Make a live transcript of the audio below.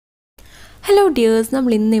Hello dears,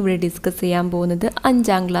 നമ്മൾ ഇന്ന് ഇവിടെ ഡിസ്കസ് ചെയ്യാൻ പോകുന്നത്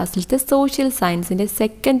 5ാം ക്ലാസ്സിലത്തെ സോഷ്യൽ സയൻസിൻ്റെ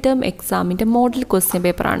സെക്കൻഡ് ടേം എക്സാമിൻ്റെ മോഡൽ ക്വസ്റ്റ്യൻ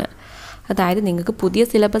പേപ്പറാണ്. അതായത് നിങ്ങൾക്ക് പുതിയ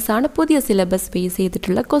സിലബസ് ബേസ്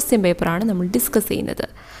ചെയ്തിട്ടുള്ള ക്വസ്റ്റ്യൻ പേപ്പറാണ് നമ്മൾ ഡിസ്കസ് ചെയ്യുന്നത്.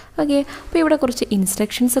 ഓക്കെ, അപ്പോൾ ഇവിടെ കുറച്ച്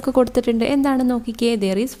ഇൻസ്ട്രക്ഷൻസ് ഒക്കെ കൊടുത്തിട്ടുണ്ട്. എന്താണെന്ന് നോക്കിക്കേ.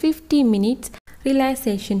 There is 50 minutes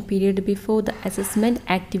relaxation period before the assessment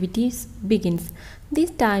activities begins.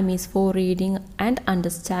 This time is for reading and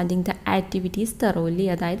understanding the activities thoroughly.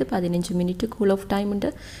 അതായത് 15 മിനിറ്റ് കൂൾ ഓഫ് ടൈം ഉണ്ട്.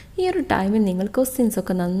 ഈ ഒരു ടൈമിൽ നിങ്ങൾ ക്വസ്റ്റ്യൻസ്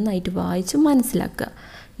ഒക്കെ നന്നായിട്ട് വായിച്ച് മനസ്സിലാക്കുക.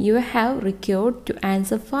 You have required to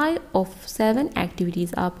answer 5 of 7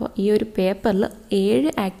 activities. അപ്പോൾ ഈ ഒരു പേപ്പറിൽ 7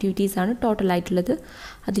 ആക്ടിവിറ്റീസാണ് ടോട്ടലായിട്ടുള്ളത്.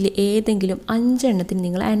 അതിൽ ഏതെങ്കിലും 5 എണ്ണത്തിന്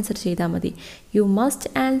നിങ്ങൾ ആൻസർ ചെയ്താൽ മതി. You must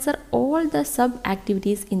answer all the sub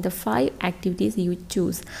activities in the 5 activities you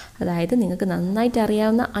choose. അതായത് നിങ്ങൾക്ക് നന്നായിട്ട്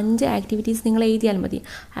അറിയാവുന്ന 5 ആക്ടിവിറ്റീസ് നിങ്ങൾ എഴുതിയാൽ മതി.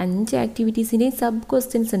 5 ആക്ടിവിറ്റീസിൻ്റെയും സബ്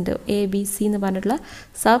ക്വസ്റ്റ്യൻസ് ഉണ്ട്. ABC എന്ന് പറഞ്ഞിട്ടുള്ള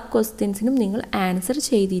സബ് ക്വസ്റ്റ്യൻസിനും നിങ്ങൾ ആൻസർ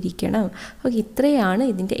ചെയ്തിരിക്കണം. ഓക്കെ, ഇത്രയാണ്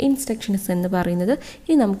ഇതിൻ്റെ ഇൻസ്ട്രക്ഷൻസ് എന്ന് പറയുന്നത്.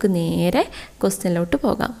 ഇനി നമുക്ക് നേരെ ക്വസ്റ്റ്യനിലോട്ട്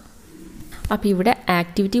പോകാം. അപ്പോൾ ഇവിടെ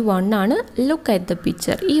ആക്ടിവിറ്റി 1 ആണ്. Look at the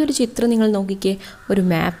picture. ഈ ഒരു ചിത്രം നിങ്ങൾ നോക്കിക്കേ. ഒരു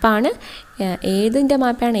മാപ്പാണ്. ഏതിൻ്റെ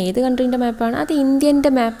മാപ്പാണ്, ഏത് കൺട്രീൻ്റെ മാപ്പാണ്? അത് ഇന്ത്യൻ്റെ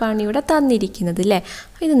മാപ്പാണ് ഇവിടെ തന്നിരിക്കുന്നത് അല്ലേ.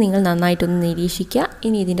 ഇത് നിങ്ങൾ നന്നായിട്ടൊന്ന് നിരീക്ഷിക്കുക.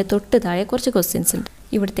 ഇനി ഇതിൻ്റെ തൊട്ട് താഴെ കുറച്ച് ക്വസ്റ്റ്യൻസ് ഉണ്ട്.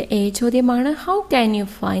 ഇവിടുത്തെ ചോദ്യമാണ്, how can you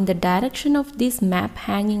find the direction of this മാപ്പ്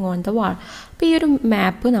ഹാങ്ങിങ് ഓൺ ദ വാൾ. അപ്പോൾ ഈ ഒരു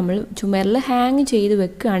മാപ്പ് നമ്മൾ ചുമരിൽ ഹാങ് ചെയ്ത്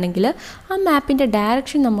വെക്കുകയാണെങ്കിൽ ആ മാപ്പിൻ്റെ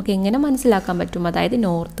ഡയറക്ഷൻ നമുക്ക് എങ്ങനെ മനസ്സിലാക്കാൻ പറ്റും? അതായത്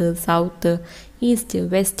നോർത്ത്, സൗത്ത്, ഈസ്റ്റ്,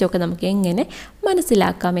 വെസ്റ്റ് ഒക്കെ നമുക്ക് എങ്ങനെ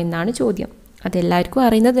മനസ്സിലാക്കാം എന്നാണ് ചോദ്യം. അതെല്ലാവർക്കും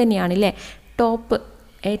അറിയുന്നത് തന്നെയാണല്ലേ. ടോപ്പ്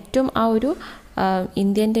ഏറ്റവും ആ ഒരു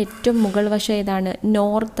ഇന്ത്യൻ്റെ ഏറ്റവും മുകൾ വശം ഏതാണ്?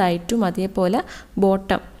 നോർത്തായിട്ടും അതേപോലെ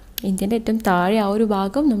ബോട്ടം ഇന്ത്യൻ്റെ ഏറ്റവും താഴെ ആ ഒരു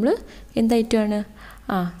ഭാഗം നമ്മൾ എന്തായിട്ടുമാണ്?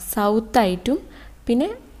 സൗത്തായിട്ടും പിന്നെ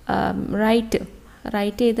റൈറ്റ്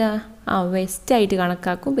ചെയ്ത വെസ്റ്റായിട്ട്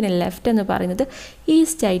കണക്കാക്കും. പിന്നെ ലെഫ്റ്റ് എന്ന് പറയുന്നത്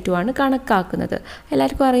ഈസ്റ്റ് ആയിട്ടുമാണ് കണക്കാക്കുന്നത്.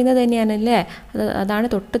 എല്ലാവർക്കും അറിയുന്നത് തന്നെയാണല്ലേ. അതാണ്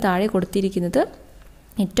തൊട്ട് താഴെ കൊടുത്തിരിക്കുന്നത്.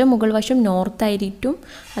 ഏറ്റവും മുകൾ വശം നോർത്തായിരിക്കും,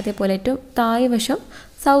 അതേപോലെ ഏറ്റവും താഴെ വശം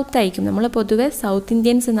സൗത്തായിരിക്കും. നമ്മൾ പൊതുവെ സൗത്ത്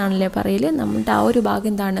ഇന്ത്യൻസ് എന്നാണല്ലേ പറയൽ. നമ്മളുടെ ആ ഒരു ഭാഗം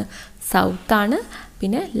എന്താണ്? സൗത്താണ്.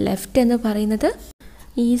 പിന്നെ ലെഫ്റ്റ് എന്ന് പറയുന്നത്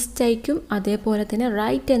ഈസ്റ്റ് ആയിട്ടും അതേപോലെ തന്നെ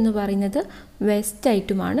റൈറ്റ് എന്ന് പറയുന്നത് വെസ്റ്റ്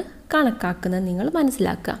ആയിട്ടുമാണ് കണക്കാക്കുന്നത്. നിങ്ങൾ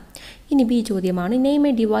മനസ്സിലാക്കുക. ഇനി ബി ചോദ്യമാണ്, name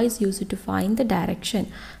A device use to find the direction.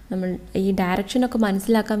 നമ്മൾ ഈ ഡയറക്ഷനൊക്കെ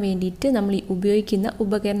മനസ്സിലാക്കാൻ വേണ്ടിയിട്ട് നമ്മൾ ഈ ഉപയോഗിക്കുന്ന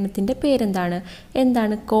ഉപകരണത്തിൻ്റെ പേരെന്താണ്?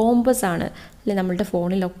 കോമ്പസ് ആണ് അല്ലേ. നമ്മളുടെ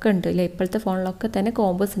ഫോണിലൊക്കെ ഉണ്ട് അല്ലേ. ഇപ്പോഴത്തെ ഫോണിലൊക്കെ തന്നെ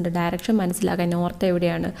കോമ്പസ് ഉണ്ട്. ഡയറക്ഷൻ മനസ്സിലാക്കാൻ നോർത്ത്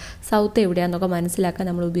എവിടെയാണ്, സൗത്ത് എവിടെയാണെന്നൊക്കെ മനസ്സിലാക്കാൻ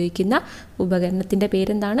നമ്മൾ ഉപയോഗിക്കുന്ന ഉപകരണത്തിൻ്റെ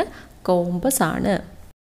പേരെന്താണ്? കോമ്പസ് ആണ്.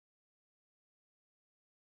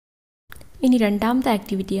 ഇനി രണ്ടാമത്തെ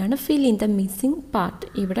ആക്ടിവിറ്റിയാണ് fill in the missing part.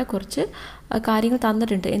 ഇവിടെ കുറച്ച് കാര്യങ്ങൾ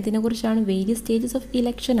തന്നിട്ടുണ്ട്. എന്തിനെക്കുറിച്ചാണ്? വേരിയസ് സ്റ്റേജസ് ഓഫ്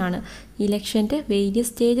ഇലക്ഷൻ ആണ്. ഇലക്ഷൻ്റെ വേരിയസ്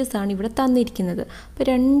സ്റ്റേജസ് ആണ് ഇവിടെ തന്നിരിക്കുന്നത്. അപ്പോൾ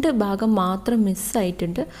 2 ഭാഗം മാത്രം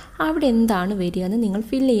മിസ്സായിട്ടുണ്ട്. അവിടെ എന്താണ് വരിക എന്ന് നിങ്ങൾ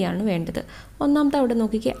ഫില്ല് ചെയ്യാണ് വേണ്ടത്. ഒന്നാമത്തെ അവിടെ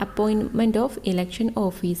നോക്കിക്കേ, appointment of election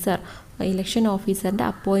officer. Election ഓഫീസറിൻ്റെ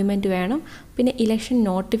appointment വേണം. പിന്നെ ഇലക്ഷൻ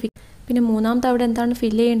പിന്നെ മൂന്നാമത്തെ അവിടെ എന്താണ്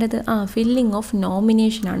ഫില്ല് ചെയ്യേണ്ടത്? Filling of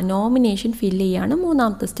നോമിനേഷനാണ്. നോമിനേഷൻ ഫില്ല് ചെയ്യാണ്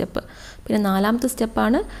മൂന്നാമത്തെ സ്റ്റെപ്പ്. പിന്നെ 4ാമത്തെ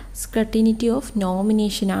സ്റ്റെപ്പാണ് സ്ക്രട്ടിനിറ്റി ഓഫ്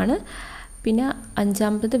നോമിനേഷനാണ്. പിന്നെ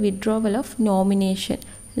 5ാമത്തത് വിഡ്രോവൽ ഓഫ് നോമിനേഷൻ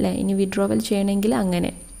അല്ലേ. ഇനി വിഡ്രോവൽ ചെയ്യണമെങ്കിൽ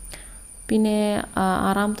അങ്ങനെ. പിന്നെ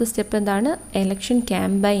 6ാമത്തെ സ്റ്റെപ്പ് എന്താണ്? എലക്ഷൻ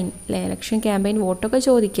ക്യാമ്പയിൻ അല്ലേ. Election campaign വോട്ടൊക്കെ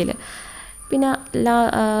ചോദിക്കൽ.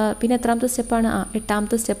 പിന്നെ എത്രാമത്തെ സ്റ്റെപ്പാണ്?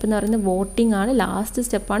 8ാമത്തെ സ്റ്റെപ്പ് എന്ന് പറയുന്നത് വോട്ടിംഗ് ആണ്. ലാസ്റ്റ്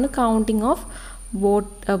സ്റ്റെപ്പാണ് counting of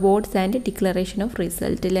votes and declaration of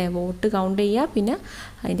result അല്ലേ. വോട്ട് കൗണ്ട് ചെയ്യുക, പിന്നെ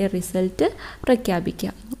അതിൻ്റെ റിസൾട്ട് പ്രഖ്യാപിക്കുക.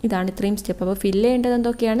 ഇതാണ് ഇത്രയും സ്റ്റെപ്പ്. അപ്പോൾ ഫില്ല് ചെയ്യേണ്ടത്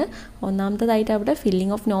എന്തൊക്കെയാണ്? ഒന്നാമത്തതായിട്ട് അവിടെ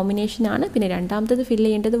ഫില്ലിംഗ് ഓഫ് നോമിനേഷനാണ്. പിന്നെ രണ്ടാമത്തത് ഫില്ല്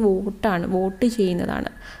ചെയ്യേണ്ടത് വോട്ട്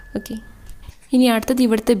ചെയ്യുന്നതാണ്. ഓക്കെ, ഇനി അടുത്തത്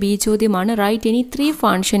ഇവിടുത്തെ ബി ചോദ്യമാണ്, right any 3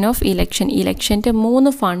 function of election. ഇലക്ഷൻ്റെ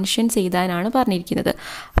 3 ഫങ്ഷൻസ് എഴുതാനാണ് പറഞ്ഞിരിക്കുന്നത്.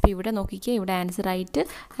 അപ്പോൾ ഇവിടെ നോക്കിക്കേ. ഇവിടെ ആൻസർ ആയിട്ട്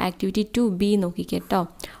ആക്ടിവിറ്റി 2B നോക്കിക്കേ കേട്ടോ.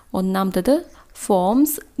 ഒന്നാമത്തത്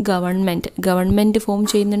ഫോംസ് ഗവൺമെൻറ് ഫോം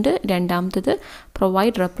ചെയ്യുന്നുണ്ട്. രണ്ടാമത്തത്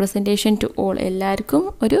പ്രൊവൈഡ് റെപ്രസെൻറ്റേഷൻ ടു ഓൾ. എല്ലാവർക്കും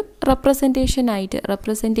ഒരു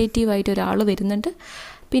റെപ്രസെൻറ്റേറ്റീവായിട്ട് ഒരാൾ വരുന്നുണ്ട്.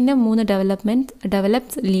 പിന്നെ 3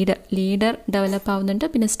 ഡെവലപ്സ് ലീഡർ ഡെവലപ്പ് ആവുന്നുണ്ട്.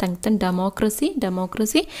 പിന്നെ സ്ട്രെങ്തൻ ഡെമോക്രസി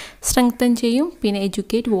സ്ട്രെങ്തൻ ചെയ്യും. പിന്നെ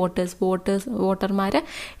എഡ്യൂക്കേറ്റ് വോട്ടർമാരെ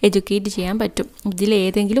എഡ്യൂക്കേറ്റ് ചെയ്യാൻ പറ്റും. ഇതിൽ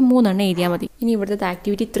ഏതെങ്കിലും 3 എഴുതിയാൽ മതി. ഇനി ഇവിടുത്തെ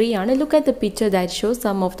ആക്ടിവിറ്റി 3 ആണ്. Look at the picture that shows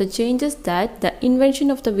some of the changes that the invention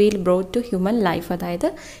of the wheel brought to human life. അതായത്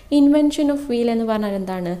ഇൻവെൻഷൻ ഓഫ് വീൽ എന്ന് പറഞ്ഞാൽ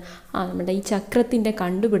എന്താണ്? നമ്മുടെ ഈ ചക്രത്തിൻ്റെ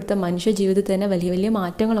കണ്ടുപിടുത്തം മനുഷ്യ ജീവിതത്തിൽ തന്നെ വലിയ വലിയ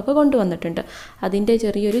മാറ്റങ്ങളൊക്കെ കൊണ്ടുവന്നിട്ടുണ്ട്. അതിൻ്റെ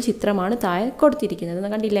ചെറിയൊരു ചിത്രമാണ് താഴെ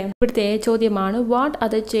കൊടുത്തിരിക്കുന്നത്. കണ്ടില്ലേ? ഇവിടുത്തെ ചോദ്യമാണ് what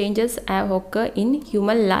other changes occur in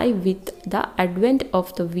human life with the advent of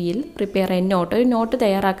the wheel? Prepare A not. ഒരു നോട്ട്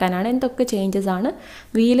തയ്യാറാക്കാനാണ് എന്തൊക്കെ ചേഞ്ചസ് ആണ്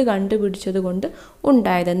വീല് കണ്ടുപിടിച്ചത് കൊണ്ട്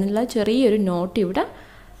ഉണ്ടായതെന്നുള്ള ചെറിയൊരു നോട്ട് ഇവിടെ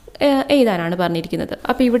എഴുതാനാണ് പറഞ്ഞിരിക്കുന്നത്.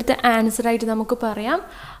 അപ്പോൾ ഇവിടുത്തെ ആൻസറായിട്ട് നമുക്ക് പറയാം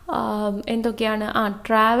എന്തൊക്കെയാണ്?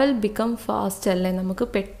 ട്രാവൽ ബിക്കം ഫാസ്റ്റ് അല്ലേ, നമുക്ക്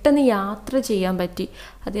പെട്ടെന്ന് യാത്ര ചെയ്യാൻ പറ്റി.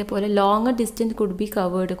 അതേപോലെ longer distance could be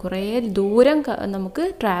covered, കുറേ ദൂരം നമുക്ക്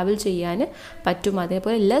ട്രാവൽ ചെയ്യാൻ പറ്റും.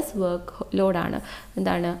 അതേപോലെ ലെസ് വർക്ക് ലോഡാണ്,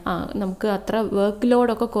 എന്താണ് നമുക്ക് അത്ര വർക്ക്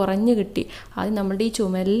ലോഡൊക്കെ കുറഞ്ഞ് കിട്ടി. അത് നമ്മളുടെ ഈ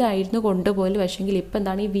ചുമലിലായിരുന്നു കൊണ്ടുപോകൽ. പക്ഷേങ്കിൽ ഇപ്പം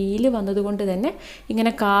എന്താണ്, ഈ വീല് വന്നതുകൊണ്ട് തന്നെ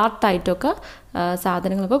ഇങ്ങനെ കാർട്ടായിട്ടൊക്കെ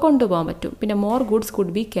സാധനങ്ങളൊക്കെ കൊണ്ടുപോകാൻ പറ്റും. പിന്നെ more goods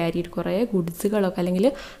could be carried, കുറേ ഗുഡ്സുകളൊക്കെ അല്ലെങ്കിൽ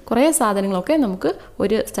കുറേ സാധനങ്ങളൊക്കെ നമുക്ക്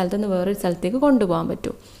ഒരു സ്ഥലത്ത് നിന്ന് വേറൊരു സ്ഥലത്തേക്ക് കൊണ്ടുപോകാൻ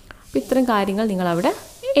പറ്റും. അപ്പോൾ ഇത്തരം കാര്യങ്ങൾ നിങ്ങളവിടെ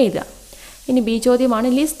എഴുതുക. ഇനി ബി ചോദ്യമാണ്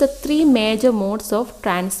list the 3 major modes of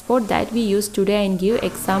transport that we use today and give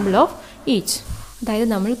example of each. അതായത്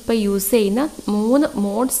നമ്മളിപ്പോൾ യൂസ് ചെയ്യുന്ന 3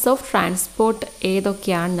 മോഡ്സ് ഓഫ് ട്രാൻസ്പോർട്ട്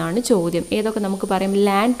ഏതൊക്കെയാണെന്നാണ് ചോദ്യം. ഏതൊക്കെ നമുക്ക് പറയാം?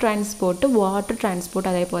 ലാൻഡ് ട്രാൻസ്പോർട്ട്, വാട്ടർ ട്രാൻസ്പോർട്ട്,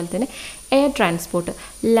 അതേപോലെ തന്നെ എയർ ട്രാൻസ്പോർട്ട്.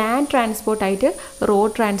 Land ട്രാൻസ്പോർട്ടായിട്ട്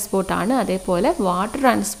road ട്രാൻസ്പോർട്ടാണ്. അതേപോലെ വാട്ടർ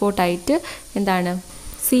ട്രാൻസ്പോർട്ടായിട്ട് എന്താണ്?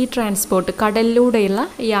 സീ ട്രാൻസ്പോർട്ട്, കടലിലൂടെയുള്ള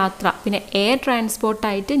യാത്ര. പിന്നെ എയർ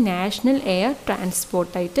ട്രാൻസ്പോർട്ടായിട്ട് നാഷണൽ എയർ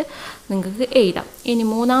ട്രാൻസ്പോർട്ടായിട്ട് നിങ്ങൾക്ക് എഴുതാം. ഇനി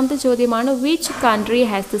മൂന്നാമത്തെ ചോദ്യമാണ് which country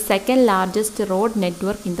has the second largest road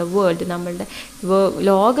network in the world? നമ്മളുടെ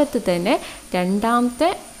ലോകത്ത് തന്നെ രണ്ടാമത്തെ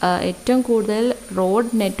ഏറ്റവും കൂടുതൽ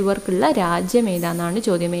റോഡ് നെറ്റ്വർക്ക് ഉള്ള രാജ്യം ഏതാണെന്നാണ്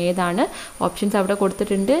ചോദ്യം. ഏതാണ്? ഓപ്ഷൻസ് അവിടെ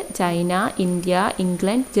കൊടുത്തിട്ടുണ്ട്. China, India,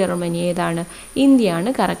 England, Germany. ഏതാണ്?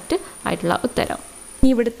 ഇന്ത്യയാണ് കറക്റ്റ് ആയിട്ടുള്ള ഉത്തരം.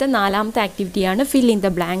 ഇവിടുത്തെ നാലാമത്തെ ആക്ടിവിറ്റിയാണ് ഫിൽ ഇൻ ദ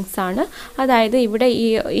ബ്ലാങ്ക്സ് ആണ്. അതായത് ഇവിടെ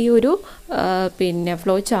ഈ ഒരു പിന്നെ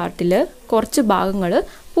ഫ്ലോ ചാർട്ടിൽ കുറച്ച് ഭാഗങ്ങൾ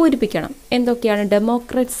പൂരിപ്പിക്കണം. എന്തൊക്കെയാണ്?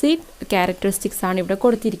 ഡെമോക്രസി ക്യാരക്ടറിസ്റ്റിക്സ് ആണ് ഇവിടെ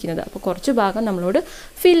കൊടുത്തിരിക്കുന്നത്. അപ്പോൾ കുറച്ച് ഭാഗം നമ്മളോട്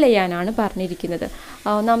ഫിൽ ചെയ്യാനാണ് പറഞ്ഞിരിക്കുന്നത്.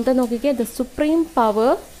 ഒന്നാമത്തെ നോക്കിക്കേ, the supreme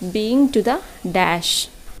power being to the dash.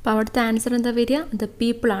 അപ്പോൾ അവിടുത്തെ ആൻസർ എന്താ വരിക? ദ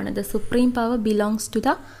പീപ്പിൾ ആണ്. The supreme power belongs to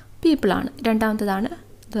the people ആണ്. രണ്ടാമത്തതാണ്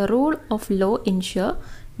the rule of law ഇൻഷ്യൂർ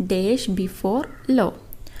dash before law.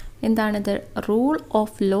 എന്താണ്? The rule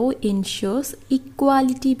of law ഇൻഷ്യൂർസ്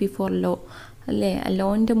equality before law. അല്ലേ,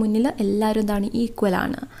 ലോൻ്റെ മുന്നിൽ എല്ലാവരും എന്താണ്?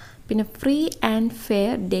 ഈക്വലാണ്. പിന്നെ free and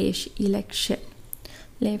fair dash election.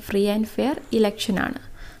 അല്ലേ, ഫ്രീ ആൻഡ് ഫെയർ ഇലക്ഷനാണ്.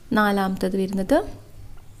 നാലാമത്തത് വരുന്നത്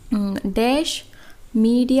dash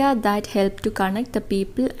media that help to connect the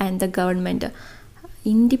people and the government.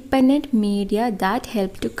 Independent media that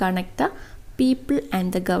help to connect the people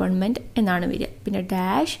and the government എന്നാണ് വരിക. പിന്നെ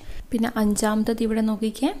ഡാഷ്. പിന്നെ അഞ്ചാമത്തത് ഇവിടെ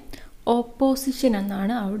നോക്കിക്കേ, ഓപ്പോസിഷൻ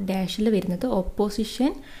എന്നാണ് ആ ഡാഷിൽ വരുന്നത്.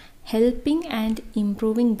 Opposition helping and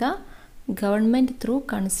improving the government through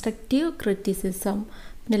constructive criticism.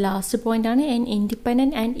 പിന്നെ ലാസ്റ്റ് പോയിൻ്റാണ് an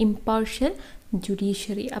independent and impartial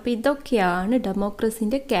judiciary. അപ്പോൾ ഇതൊക്കെയാണ്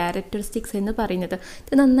ഡെമോക്രസിൻ്റെ ക്യാരക്ടറിസ്റ്റിക്സ് എന്ന് പറയുന്നത്.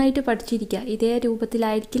 ഇത് നന്നായിട്ട് പഠിച്ചിരിക്കുക. ഇതേ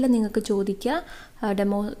രൂപത്തിലായിരിക്കില്ല നിങ്ങൾക്ക് ചോദിക്കുക.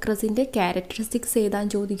 ഡെമോക്രസിൻ്റെ ക്യാരക്ടറിസ്റ്റിക്സ് എഴുതാൻ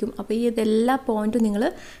ചോദിക്കും. അപ്പോൾ ഇതെല്ലാ പോയിൻറ്റും നിങ്ങൾ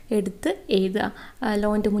എടുത്ത് എഴുതുക.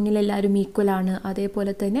 ലോൻ്റെ മുന്നിൽ എല്ലാവരും ഈക്വലാണ്.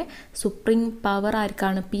 അതേപോലെ തന്നെ സുപ്രീം പവർ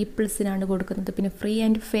ആർക്കാണ്? പീപ്പിൾസിനാണ് കൊടുക്കുന്നത്. പിന്നെ ഫ്രീ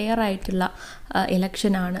ആൻഡ് ഫെയർ ആയിട്ടുള്ള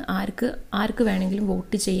ഇലക്ഷനാണ്. ആർക്ക് വേണമെങ്കിലും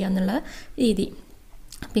വോട്ട് ചെയ്യുക എന്നുള്ള രീതി.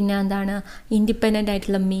 പിന്നെ എന്താണ്? ഇൻഡിപെൻഡൻ്റ്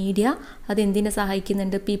ആയിട്ടുള്ള മീഡിയ, അതെന്തിനെ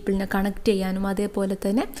സഹായിക്കുന്നുണ്ട്? പീപ്പിളിനെ കണക്ട് ചെയ്യാനും അതേപോലെ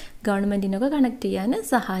തന്നെ ഗവൺമെൻറ്റിനൊക്കെ കണക്ട് ചെയ്യാൻ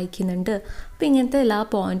സഹായിക്കുന്നുണ്ട്. അപ്പോൾ ഇങ്ങനത്തെ എല്ലാ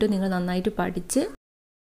പോയിൻറ്റും നിങ്ങൾ നന്നായിട്ട് പഠിച്ച്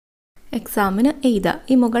എക്സാമിന് എഴുതുക.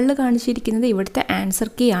 ഈ മുകളിൽ കാണിച്ചിരിക്കുന്നത് ഇവിടുത്തെ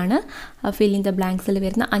ആൻസർ കീ ആണ്. ഫിൽ ഇൻ ദ ബ്ലാങ്ക്സിൽ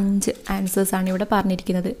വരുന്ന 5 ആൻസേഴ്സാണ് ഇവിടെ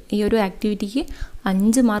പറഞ്ഞിരിക്കുന്നത്. ഈ ഒരു ആക്ടിവിറ്റിക്ക്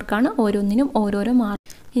 5 മാർക്കാണ്, ഓരോന്നിനും ഓരോരോ മാർക്ക്.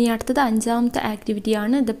 ഇനി അടുത്തത് 5ാമത്തെ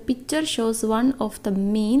ആക്ടിവിറ്റിയാണ് the picture shows one of the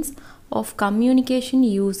means of communication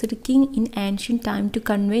used king in ancient time to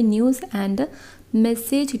convey news and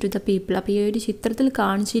message to the people. അപ്പോൾ ഈ ഒരു ചിത്രത്തിൽ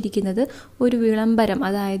കാണിച്ചിരിക്കുന്നത് ഒരു വിളംബരം,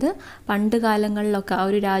 അതായത് പണ്ട് കാലങ്ങളിലൊക്കെ ആ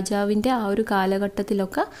ഒരു രാജാവിൻ്റെ ആ ഒരു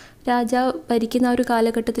കാലഘട്ടത്തിലൊക്കെ, രാജാവ് ഭരിക്കുന്ന ആ ഒരു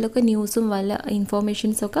കാലഘട്ടത്തിലൊക്കെ ന്യൂസും വല്ല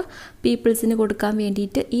ഇൻഫോർമേഷൻസൊക്കെ പീപ്പിൾസിന് കൊടുക്കാൻ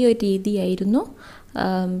വേണ്ടിയിട്ട് ഈ ഒരു രീതിയായിരുന്നു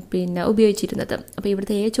പിന്നെ ഉപയോഗിച്ചിരുന്നത്. അപ്പോൾ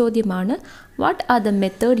ഇവിടുത്തെ ചോദ്യമാണ് what are the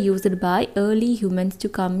method used by early humans to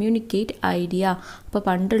communicate idea. അപ്പോൾ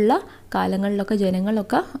പണ്ടുള്ള കാലങ്ങളിലൊക്കെ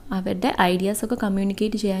ജനങ്ങളൊക്കെ അവരുടെ ഐഡിയാസൊക്കെ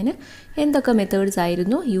കമ്മ്യൂണിക്കേറ്റ് ചെയ്യാൻ എന്തൊക്കെ മെത്തേഡ്സ്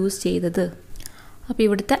ആയിരുന്നു യൂസ് ചെയ്തത്? അപ്പോൾ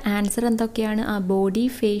ഇവിടുത്തെ ആൻസർ എന്തൊക്കെയാണ്? Body,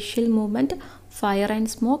 facial movement, fire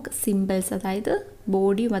and smoke, symbols. അതായത്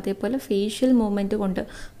ബോഡിയും അതേപോലെ ഫേഷ്യൽ മൂവ്മെൻറ്റ് കൊണ്ട്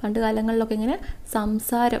പണ്ട് കാലങ്ങളിലൊക്കെ ഇങ്ങനെ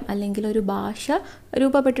സംസാരം അല്ലെങ്കിൽ ഒരു ഭാഷ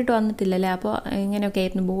രൂപപ്പെട്ടിട്ട് വന്നിട്ടില്ലല്ലേ. അപ്പോൾ ഇങ്ങനെയൊക്കെ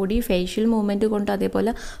ആയിരുന്നു ബോഡി, ഫേഷ്യൽ മൂവ്മെൻറ്റ് കൊണ്ട്,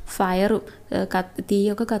 അതേപോലെ ഫയറും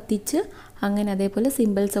തീയൊക്കെ കത്തിച്ച് അങ്ങനെ അതേപോലെ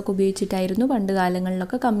സിമ്പിൾസൊക്കെ ഉപയോഗിച്ചിട്ടായിരുന്നു പണ്ട്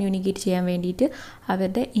കാലങ്ങളിലൊക്കെ കമ്മ്യൂണിക്കേറ്റ് ചെയ്യാൻ വേണ്ടിയിട്ട്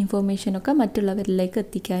അവരുടെ ഇൻഫോർമേഷനൊക്കെ മറ്റുള്ളവരിലേക്ക്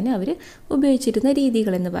എത്തിക്കാൻ അവർ ഉപയോഗിച്ചിരുന്ന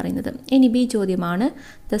രീതികളെന്ന് പറയുന്നത്. ഇനി ബി ചോദ്യമാണ്,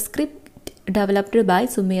 the script developed by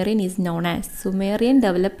Sumerian is known as. Sumerian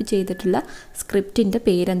develop ചെയ്തിട്ടുള്ള സ്ക്രിപ്റ്റിൻ്റെ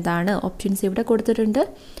പേരെന്താണ്? ഓപ്ഷൻസ് ഇവിടെ കൊടുത്തിട്ടുണ്ട്.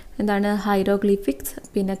 എന്താണ്? ഹൈറോഗ്ലിഫിക്സ്,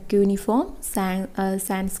 പിന്നെ ക്യൂനിഫോം,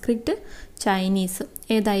 സാൻസ്ക്രിറ്റ്, ചൈനീസ്.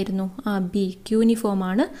 ഏതായിരുന്നു? ബി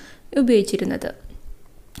ക്യൂനിഫോമാണ് ഉപയോഗിച്ചിരുന്നത്.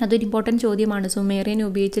 അതൊരു ഇമ്പോർട്ടൻറ്റ് ചോദ്യമാണ്. സുമേറിയൻ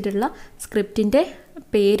ഉപയോഗിച്ചിട്ടുള്ള സ്ക്രിപ്റ്റിൻ്റെ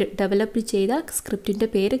പേര്, ഡെവലപ്പ് ചെയ്ത സ്ക്രിപ്റ്റിൻ്റെ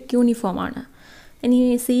പേര് ക്യൂനിഫോമാണ്. ഇനി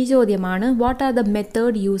സി ചോദ്യമാണ്, what are the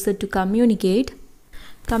method used to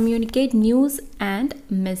communicate news and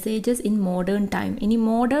messages in modern time. ഇനി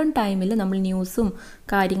മോഡേൺ ടൈമിൽ നമ്മൾ ന്യൂസും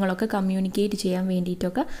കാര്യങ്ങളൊക്കെ കമ്മ്യൂണിക്കേറ്റ് ചെയ്യാൻ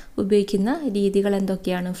വേണ്ടിയിട്ടൊക്കെ ഉപയോഗിക്കുന്ന രീതികൾ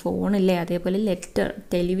എന്തൊക്കെയാണ്? ഫോണില്ലേ, അതേപോലെ letter,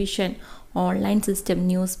 television, online system,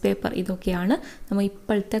 news paper, ഇതൊക്കെയാണ് നമ്മൾ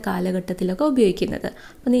ഇപ്പോഴത്തെ കാലഘട്ടത്തിലൊക്കെ ഉപയോഗിക്കുന്നത്.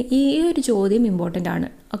 അപ്പം ഈ ഒരു ചോദ്യം ഇമ്പോർട്ടൻ്റ് ആണ്.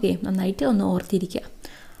 ഓക്കെ, നന്നായിട്ട് ഒന്ന് ഓർത്തിരിക്കുക.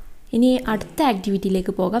 ഇനി അടുത്ത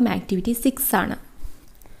ആക്ടിവിറ്റിയിലേക്ക് പോകാം. ആക്ടിവിറ്റി 6 ആണ്.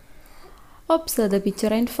 Observe the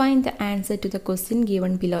picture and find the answer to the question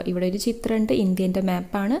given below. ഇവിടെ ഒരു ചിത്രമുണ്ട്, ഇന്ത്യൻ്റെ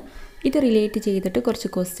മാപ്പാണ്. ഇത് റിലേറ്റ് ചെയ്തിട്ട് കുറച്ച്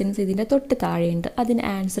ക്വസ്റ്റ്യൻസ് ഇതിൻ്റെ തൊട്ട് താഴെയുണ്ട്. അതിന്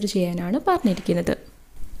ആൻസർ ചെയ്യാനാണ് പറഞ്ഞിരിക്കുന്നത്.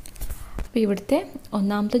 അപ്പോൾ ഇവിടുത്തെ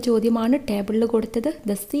ഒന്നാമത്തെ ചോദ്യമാണ് ടേബിളിൽ കൊടുത്തത്.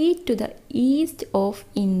 The sea to the east of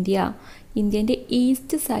India. ഇന്ത്യൻ്റെ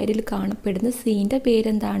ഈസ്റ്റ് സൈഡിൽ കാണപ്പെടുന്ന സീൻ്റെ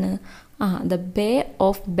പേരെന്താണ്? The bay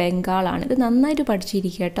of ബംഗാളാണ്. ഇത് നന്നായിട്ട്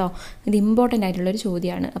പഠിച്ചിരിക്കുക കേട്ടോ, ഇത് ഇമ്പോർട്ടൻ്റ് ആയിട്ടുള്ളൊരു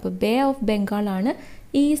ചോദ്യമാണ്. അപ്പോൾ ബേ ഓഫ് ബംഗാളാണ്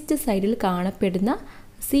ഈസ്റ്റ് സൈഡിൽ കാണപ്പെടുന്ന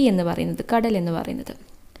സീ എന്ന് പറയുന്നത്, കടൽ എന്ന് പറയുന്നത്.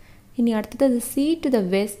 ഇനി അടുത്തത് see to the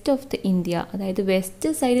west of the India, അതായത് വെസ്റ്റ്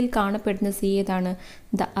സൈഡിൽ കാണപ്പെടുന്ന സീ ഏതാണ്?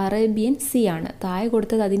 ദ അറേബ്യൻ സീ ആണ്. താഴെ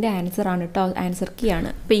കൊടുത്തത് അതിൻ്റെ ആൻസർ ആണ് കേട്ടോ, ആൻസർ കീ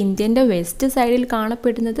ആണ്. അപ്പോൾ ഇന്ത്യൻ്റെ വെസ്റ്റ് സൈഡിൽ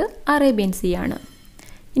കാണപ്പെടുന്നത് അറേബ്യൻ സീ ആണ്.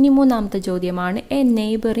 ഇനി മൂന്നാമത്തെ ചോദ്യമാണ്, A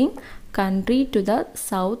neighbouring country to the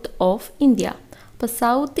south of India. അപ്പോൾ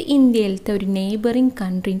സൗത്ത് ഇന്ത്യയിലത്തെ ഒരു നെയ്ബറിങ്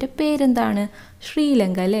കൺട്രീൻ്റെ പേരെന്താണ്?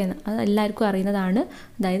 ശ്രീലങ്ക അല്ലേ? അത് എല്ലാവർക്കും അറിയുന്നതാണ്.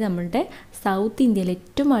 അതായത് നമ്മളുടെ സൗത്ത് ഇന്ത്യയിലെ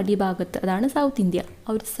ഏറ്റവും അടിഭാഗത്ത്, അതാണ് സൗത്ത് ഇന്ത്യ.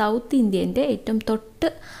 ആ ഒരു സൗത്ത് ഇന്ത്യൻ്റെ ഏറ്റവും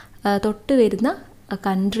തൊട്ട് വരുന്ന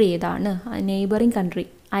കൺട്രി ഏതാണ്? നെയ്ബറിങ് കൺട്രി,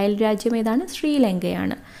 അയൽ രാജ്യം ഏതാണ്?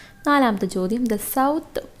 ശ്രീലങ്കയാണ്. നാലാമത്തെ ചോദ്യം,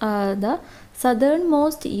 the southern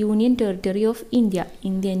most union territory of India.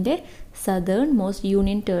 ഇന്ത്യൻ്റെ സദേൺ മോസ്റ്റ്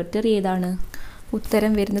യൂണിയൻ ടെറിട്ടറി ഏതാണ്?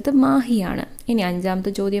 ഉത്തരം വരുന്നത് മാഹിയാണ്. ഇനി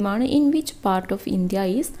അഞ്ചാമത്തെ ചോദ്യമാണ്, in which part of India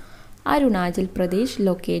is Arunachal Pradesh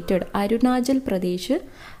located. Arunachal Pradesh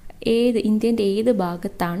ഇന്ത്യൻ്റെ ഏത്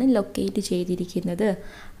ഭാഗത്താണ് ലൊക്കേറ്റ് ചെയ്തിരിക്കുന്നത്?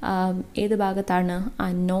 ഏത് ഭാഗത്താണ്?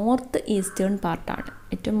 നോർത്ത് ഈസ്റ്റേൺ പാർട്ടാണ്.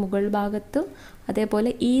 ഏറ്റവും മുകൾ ഭാഗത്തും അതേപോലെ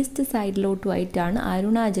ഈസ്റ്റ് സൈഡിലോട്ടുമായിട്ടാണ്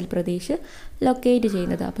അരുണാചൽ പ്രദേശ് ലൊക്കേറ്റ്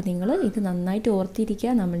ചെയ്യുന്നത്. അപ്പോൾ നിങ്ങൾ ഇത് നന്നായിട്ട്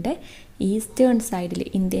ഓർത്തിരിക്കുക. നമ്മുടെ ഈസ്റ്റേൺ സൈഡിൽ,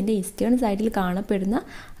 ഇന്ത്യൻ്റെ ഈസ്റ്റേൺ സൈഡിൽ കാണപ്പെടുന്ന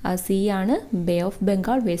സീ ആണ് bay of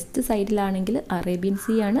Bengal. West സൈഡിലാണെങ്കിൽ Arabian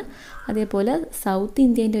sea ആണ്. അതേപോലെ സൗത്ത്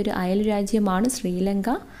ഇന്ത്യൻ്റെ ഒരു അയൽ രാജ്യമാണ് ശ്രീലങ്ക.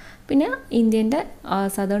 പിന്നെ ഇന്ത്യൻ്റെ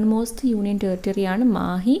സദേൺ മോസ്റ്റ് യൂണിയൻ ടെറിട്ടറിയാണ്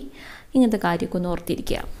മാഹി. ഇങ്ങനത്തെ കാര്യമൊക്കെ ഒന്ന്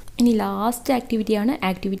ഓർത്തിരിക്കുക. ഇനി last ആക്ടിവിറ്റിയാണ്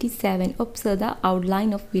activity 7. Observe the outline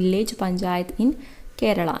of village panchayat in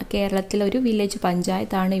Kerala. കേരളത്തിലൊരു village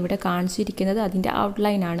പഞ്ചായത്താണ് ഇവിടെ കാണിച്ചിരിക്കുന്നത്. അതിൻ്റെ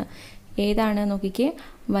ഔട്ട്ലൈനാണ്. ഏതാണ് നോക്കിക്കേ?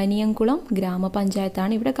 വനിയംകുളം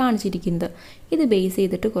ഗ്രാമപഞ്ചായത്താണ് ഇവിടെ കാണിച്ചിരിക്കുന്നത്. ഇത് ബേസ്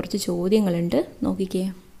ചെയ്തിട്ട് കുറച്ച് ചോദ്യങ്ങളുണ്ട്, നോക്കിക്കേ.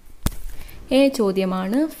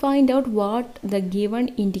 ചോദ്യമാണ്, find out what the given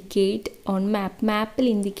indicate on മാപ്പ്. മാപ്പിൽ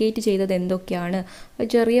ഇൻഡിക്കേറ്റ് ചെയ്തത് എന്തൊക്കെയാണ്?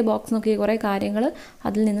 ചെറിയ ബോക്സ് നോക്കിയ കുറേ കാര്യങ്ങൾ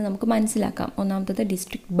അതിൽ നിന്ന് നമുക്ക് മനസ്സിലാക്കാം. ഒന്നാമത്തത്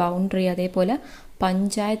ഡിസ്ട്രിക്ട് ബൗണ്ടറി, അതേപോലെ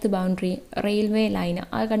പഞ്ചായത്ത് ബൗണ്ടറി, റെയിൽവേ ലൈൻ.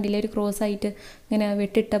 അത് കണ്ടില്ലേ, ഒരു ക്രോസ് ആയിട്ട് ഇങ്ങനെ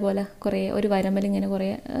വെട്ടിട്ട പോലെ കുറേ ഒരു വരമ്പൽ ഇങ്ങനെ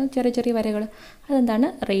കുറേ ചെറിയ ചെറിയ വരകൾ, അതെന്താണ്?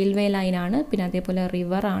 റെയിൽവേ ലൈനാണ്. പിന്നെ അതേപോലെ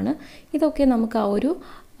റിവറാണ്. ഇതൊക്കെ നമുക്ക് ആ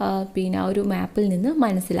ഒരു മാപ്പിൽ നിന്ന്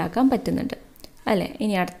മനസ്സിലാക്കാൻ പറ്റുന്നുണ്ട് അല്ലേ?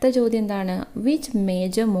 ഇനി അടുത്ത ചോദ്യം എന്താണ്? Which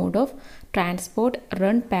major mode of transport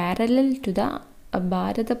run parallel to the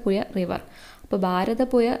Bharathapuzha river. അപ്പോൾ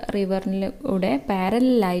ഭാരതപ്പുഴ റിവറിലൂടെ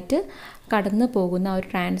പാരലായിട്ട് കടന്നു പോകുന്ന ഒരു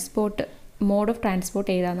മോഡ് ഓഫ്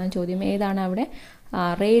ട്രാൻസ്പോർട്ട് ഏതാണെന്നാണ് ചോദ്യം. ഏതാണ് അവിടെ?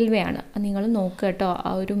 റെയിൽവേ ആണ്. നിങ്ങൾ നോക്കുക കേട്ടോ,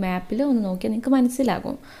 ആ ഒരു മാപ്പിൽ ഒന്ന് നോക്കിയാൽ നിങ്ങൾക്ക്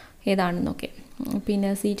മനസ്സിലാകും ഏതാണെന്നൊക്കെ. പിന്നെ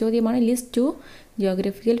സി ചോദ്യമാണ്, list 2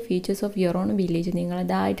 geographical features of your own village.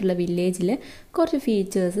 നിങ്ങളതായിട്ടുള്ള വില്ലേജിൽ കുറച്ച്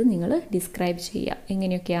ഫീച്ചേഴ്സ് നിങ്ങൾ ഡിസ്ക്രൈബ് ചെയ്യുക.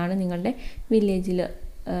 എങ്ങനെയൊക്കെയാണ് നിങ്ങളുടെ വില്ലേജിൽ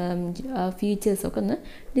ഫീച്ചേഴ്സൊക്കെ ഒന്ന്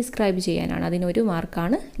ഡിസ്ക്രൈബ് ചെയ്യാനാണ്. അതിനൊരു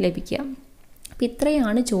മാർക്കാണ് ലഭിക്കുക. അപ്പോൾ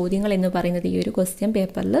ഇത്രയാണ് ചോദ്യങ്ങൾ എന്ന് പറയുന്നത് ഈ ഒരു ക്വസ്റ്റ്യൻ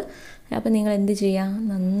പേപ്പറിൽ. അപ്പോൾ നിങ്ങൾ എന്ത് ചെയ്യുക?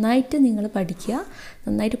 നന്നായിട്ട് നിങ്ങൾ പഠിക്കുക.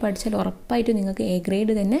 നന്നായിട്ട് പഠിച്ചാൽ ഉറപ്പായിട്ടും നിങ്ങൾക്ക് A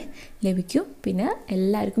ഗ്രേഡ് തന്നെ ലഭിക്കും. പിന്നെ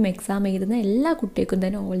എല്ലാവർക്കും എക്സാം എഴുതുന്ന എല്ലാ കുട്ടികൾക്കും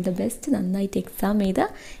തന്നെ ഓൾ ദ ബെസ്റ്റ്. നന്നായിട്ട് എക്സാം എഴുതുക.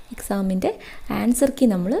 എക്സാമിൻ്റെ ആൻസർ കീ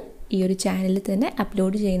നമ്മൾ ഈ ഒരു ചാനലിൽ തന്നെ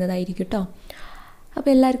അപ്ലോഡ് ചെയ്യുന്നതായിരിക്കും കേട്ടോ. അപ്പോൾ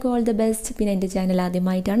എല്ലാവർക്കും ഓൾ ദി ബെസ്റ്റ്. പിന്നെ എൻ്റെ ചാനൽ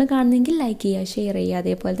ആദ്യമായിട്ടാണ് കാണുന്നതെങ്കിൽ ലൈക്ക് ചെയ്യുക, ഷെയർ ചെയ്യുക,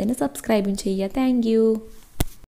 അതേപോലെ തന്നെ സബ്സ്ക്രൈബും ചെയ്യുക. താങ്ക്